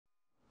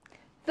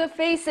The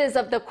faces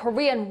of the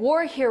Korean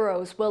war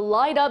heroes will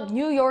light up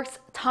New York's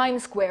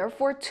Times Square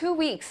for 2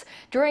 weeks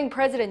during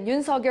President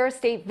Yoon Suk Yeol's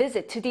state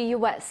visit to the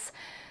U.S.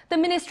 The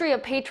Ministry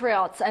of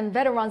Patriots and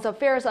Veterans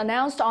Affairs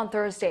announced on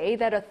Thursday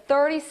that a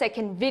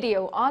 30-second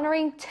video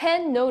honoring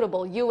 10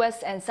 notable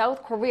U.S. and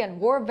South Korean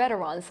war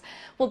veterans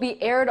will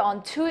be aired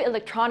on 2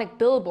 electronic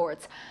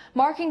billboards,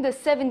 marking the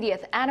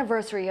 70th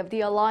anniversary of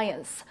the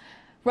alliance.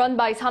 Run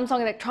by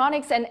Samsung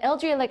Electronics and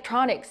LG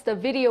Electronics, the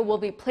video will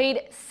be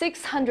played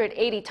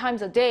 680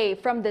 times a day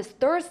from this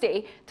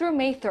Thursday through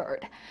May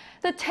 3rd.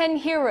 The 10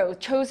 heroes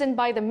chosen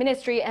by the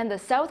ministry and the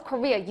South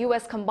Korea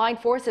U.S.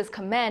 Combined Forces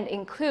Command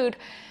include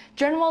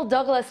General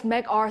Douglas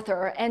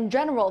MacArthur and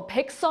General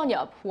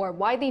Paik, who are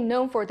widely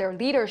known for their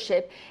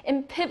leadership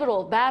in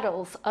pivotal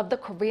battles of the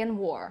Korean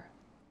War.